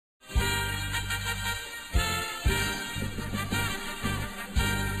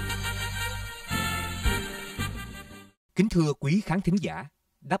Kính thưa quý khán thính giả,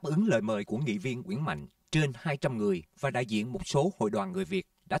 đáp ứng lời mời của nghị viên Nguyễn Mạnh, trên 200 người và đại diện một số hội đoàn người Việt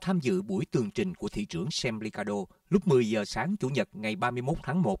đã tham dự buổi tường trình của thị trưởng Sam Liccardo lúc 10 giờ sáng Chủ nhật ngày 31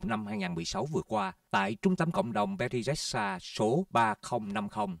 tháng 1 năm 2016 vừa qua tại Trung tâm Cộng đồng Berryessa số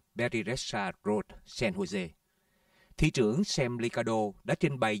 3050 Berryessa Road, San Jose. Thị trưởng Sam Liccardo đã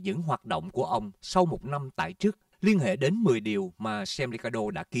trình bày những hoạt động của ông sau một năm tại chức, liên hệ đến 10 điều mà Sam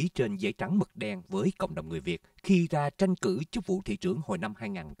Liccardo đã ký trên giấy trắng mực đen với cộng đồng người Việt khi ra tranh cử chức vụ thị trưởng hồi năm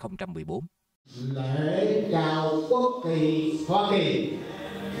 2014. Lễ chào quốc kỳ Hoa Kỳ,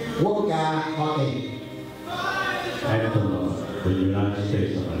 quốc ca Hoa Kỳ.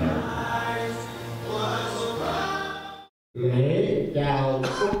 Lễ chào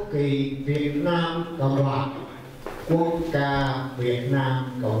quốc kỳ Việt Nam Cộng hòa, quốc ca Việt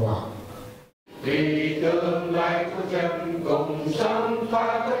Nam Cộng hòa. Vì tương lai của dân cùng sống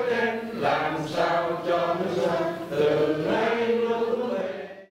phá có đến, làm sao cho nó ra từ nay lúc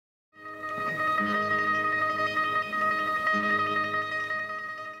về.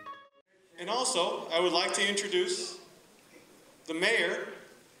 And also, I would like to introduce the mayor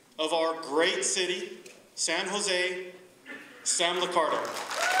of our great city, San Jose, Sam Liccardo.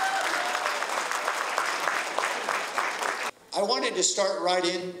 I wanted to start right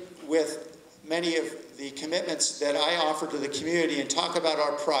in with many of the commitments that I offer to the community and talk about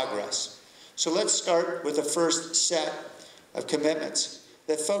our progress. So let's start with the first set of commitments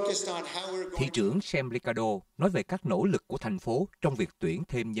that focused on how we're going. Thị trưởng Sam Liccardo nói về các nỗ lực của thành phố trong việc tuyển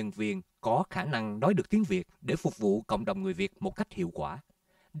thêm nhân viên có khả năng nói được tiếng Việt để phục vụ cộng đồng người Việt một cách hiệu quả,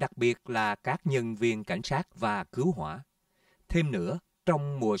 đặc biệt là các nhân viên cảnh sát và cứu hỏa. Thêm nữa,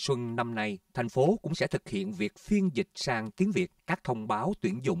 trong mùa xuân năm nay, thành phố cũng sẽ thực hiện việc phiên dịch sang tiếng Việt các thông báo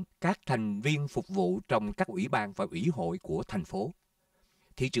tuyển dụng các thành viên phục vụ trong các ủy ban và ủy hội của thành phố.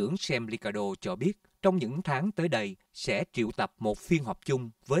 Thị trưởng Sam Liccardo cho biết, trong những tháng tới đây sẽ triệu tập một phiên họp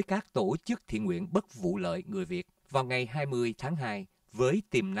chung với các tổ chức thiện nguyện bất vụ lợi người Việt vào ngày 20 tháng 2 với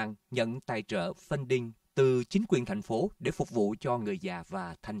tiềm năng nhận tài trợ funding từ chính quyền thành phố để phục vụ cho người già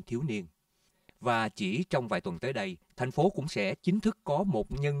và thanh thiếu niên. Và chỉ trong vài tuần tới đây, thành phố cũng sẽ chính thức có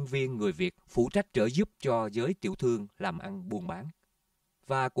một nhân viên người Việt phụ trách trợ giúp cho giới tiểu thương làm ăn buôn bán.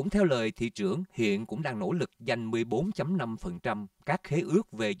 Và cũng theo lời thị trưởng, hiện cũng đang nỗ lực dành 14.5% các khế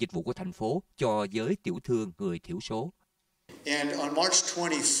ước về dịch vụ của thành phố cho giới tiểu thương người thiểu số. And on March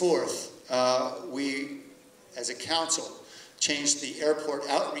 24th, we, as a council, changed the airport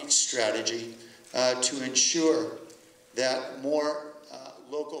outreach strategy to ensure that more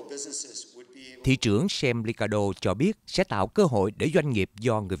local businesses would be able. Thị trưởng Sam Liccardo cho biết sẽ tạo cơ hội để doanh nghiệp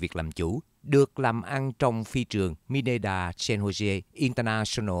do người Việt làm chủ được làm ăn trong phi trường Mineta San Jose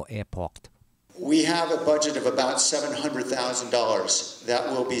International Airport. We have a budget of about $700,000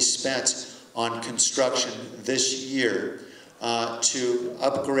 that will be spent on construction this year to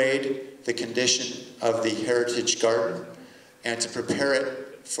upgrade the condition of the Heritage Garden and to prepare it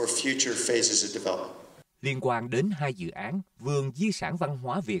for future phases of development. Liên quan đến hai dự án Vườn Di sản Văn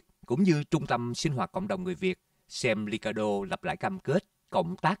hóa Việt cũng như Trung tâm Sinh hoạt Cộng đồng người Việt, Sam Liccardo lặp lại cam kết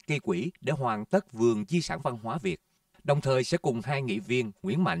cộng tác gây quỹ để hoàn tất Vườn Di sản Văn hóa Việt, đồng thời sẽ cùng hai nghị viên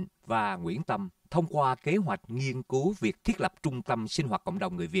Nguyễn Mạnh và Nguyễn Tâm thông qua kế hoạch nghiên cứu việc thiết lập Trung tâm Sinh hoạt Cộng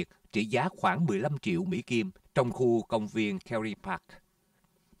đồng người Việt trị giá khoảng 15 triệu Mỹ Kim trong khu công viên Kerry Park.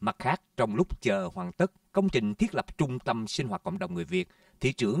 Mặt khác, trong lúc chờ hoàn tất công trình thiết lập Trung tâm Sinh hoạt Cộng đồng người Việt,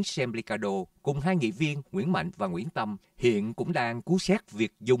 thị trưởng Sam Liccardo cùng hai nghị viên Nguyễn Mạnh và Nguyễn Tâm hiện cũng đang cứu xét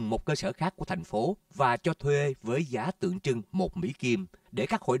việc dùng một cơ sở khác của thành phố và cho thuê với giá tượng trưng 1 Mỹ Kim để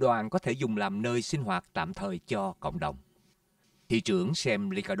các hội đoàn có thể dùng làm nơi sinh hoạt tạm thời cho cộng đồng. Thị trưởng Sam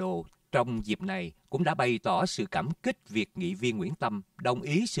Liccardo trong dịp này cũng đã bày tỏ sự cảm kích việc nghị viên Nguyễn Tâm đồng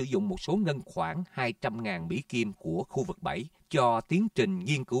ý sử dụng một số ngân khoản 200.000 Mỹ Kim của khu vực 7 cho tiến trình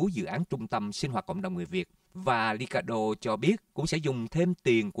nghiên cứu dự án Trung tâm Sinh hoạt Cộng đồng người Việt, và Liccardo cho biết cũng sẽ dùng thêm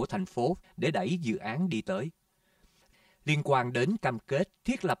tiền của thành phố để đẩy dự án đi tới. Liên quan đến cam kết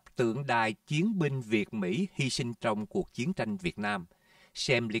thiết lập tượng đài chiến binh Việt-Mỹ hy sinh trong cuộc chiến tranh Việt Nam,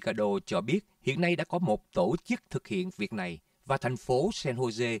 Sam Liccardo cho biết hiện nay đã có một tổ chức thực hiện việc này và thành phố San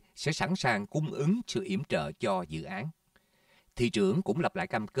Jose sẽ sẵn sàng cung ứng sự yểm trợ cho dự án. Thị trưởng cũng lặp lại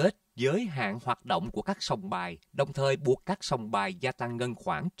cam kết giới hạn hoạt động của các sòng bài, đồng thời buộc các sòng bài gia tăng ngân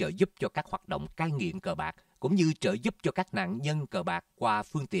khoản trợ giúp cho các hoạt động cai nghiện cờ bạc, cũng như trợ giúp cho các nạn nhân cờ bạc qua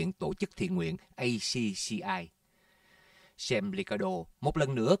phương tiện tổ chức thiện nguyện ACCI. Sam Liccardo một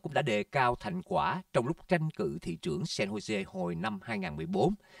lần nữa cũng đã đề cao thành quả trong lúc tranh cử thị trưởng San Jose hồi năm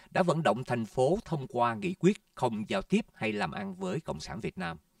 2014, đã vận động thành phố thông qua nghị quyết không giao tiếp hay làm ăn với Cộng sản Việt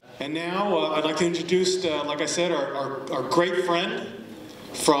Nam. And now I'd like to introduce, like I said, our great friend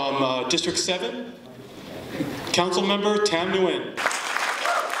from District 7, Councilmember Tam Nguyễn.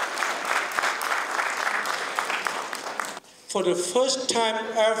 For the first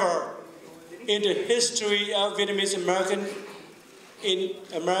time ever in the history of Vietnamese American in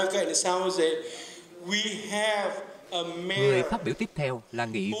America and San Jose, we have a mayor. Người phát biểu tiếp theo là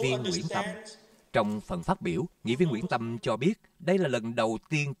nghị viên Nguyễn Tâm. Trong phần phát biểu, nghị viên Nguyễn Tâm cho biết đây là lần đầu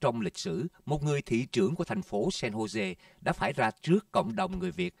tiên trong lịch sử một người thị trưởng của thành phố San Jose đã phải ra trước cộng đồng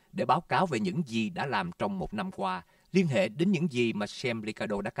người Việt để báo cáo về những gì đã làm trong một năm qua, liên hệ đến những gì mà Sam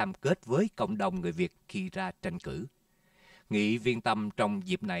Liccardo đã cam kết với cộng đồng người Việt khi ra tranh cử. Nghị viên Tâm trong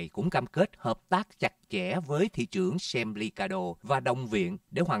dịp này cũng cam kết hợp tác chặt chẽ với thị trưởng Sam Liccardo và Đồng viện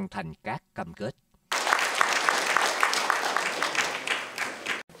để hoàn thành các cam kết.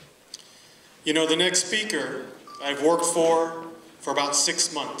 You know, the next speaker I've worked for about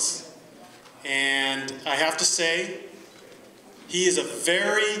 6 months. And I have to say, he is a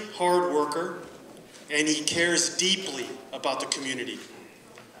very hard worker and he cares deeply about the community.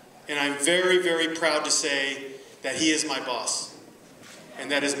 And I'm very, very proud to say that he is my boss.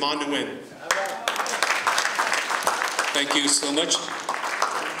 And that is Mạnh Nguyễn. Thank you so much.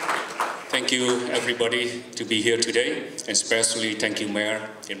 Thank you everybody to be here today, and especially thank you Mayor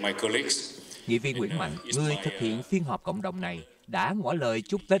and my colleagues. Nghị viên Nguyễn Mạnh, người thực hiện phiên họp cộng đồng này, đã ngỏ lời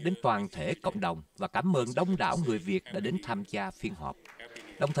chúc Tết đến toàn thể cộng đồng và cảm ơn đông đảo người Việt đã đến tham gia phiên họp.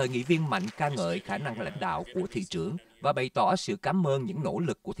 Đồng thời, nghị viên Mạnh ca ngợi khả năng lãnh đạo của thị trưởng và bày tỏ sự cảm ơn những nỗ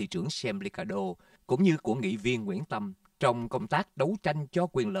lực của thị trưởng Sam Liccardo cũng như của nghị viên Nguyễn Tâm trong công tác đấu tranh cho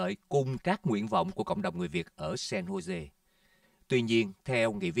quyền lợi cùng các nguyện vọng của cộng đồng người Việt ở San Jose. Tuy nhiên,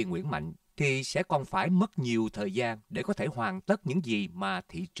 theo nghị viên Nguyễn Mạnh, thì sẽ còn phải mất nhiều thời gian để có thể hoàn tất những gì mà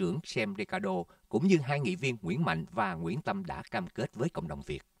thị trưởng Sam Liccardo cũng như hai nghị viên Nguyễn Mạnh và Nguyễn Tâm đã cam kết với cộng đồng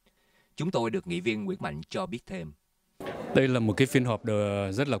Việt. Chúng tôi được nghị viên Nguyễn Mạnh cho biết thêm. Đây là một cái phiên họp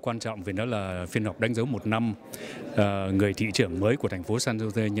rất là quan trọng vì nó là phiên họp đánh dấu một năm người thị trưởng mới của thành phố San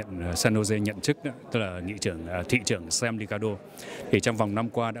Jose nhận chức, tức là thị trưởng Sam Liccardo. Thì trong vòng năm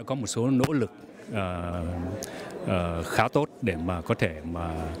qua đã có một số nỗ lực khá tốt để mà có thể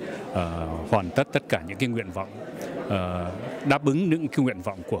mà hoàn tất cả những cái nguyện vọng, đáp ứng những cái nguyện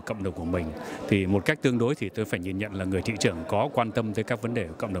vọng của cộng đồng của mình. Thì một cách tương đối thì tôi phải nhìn nhận là người thị trưởng có quan tâm tới các vấn đề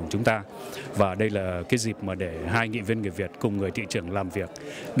của cộng đồng chúng ta. Và đây là cái dịp mà để hai nghị viên người Việt cùng người thị trưởng làm việc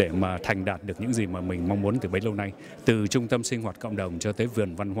để mà thành đạt được những gì mà mình mong muốn từ bấy lâu nay. Từ trung tâm sinh hoạt cộng đồng cho tới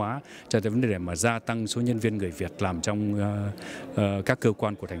vườn văn hóa, cho tới vấn đề mà gia tăng số nhân viên người Việt làm trong các cơ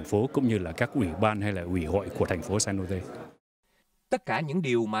quan của thành phố cũng như là các ủy ban hay là ủy hội của thành phố San Jose. Tất cả những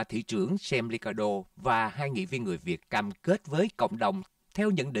điều mà thị trưởng Sam Liccardo và hai nghị viên người Việt cam kết với cộng đồng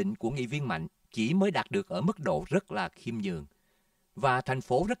theo nhận định của nghị viên Mạnh chỉ mới đạt được ở mức độ rất là khiêm nhường. Và thành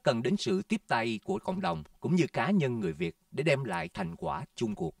phố rất cần đến sự tiếp tay của cộng đồng cũng như cá nhân người Việt để đem lại thành quả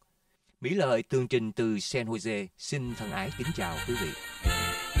chung cuộc. Mỹ Lợi tường trình từ San Jose xin thân ái kính chào quý vị.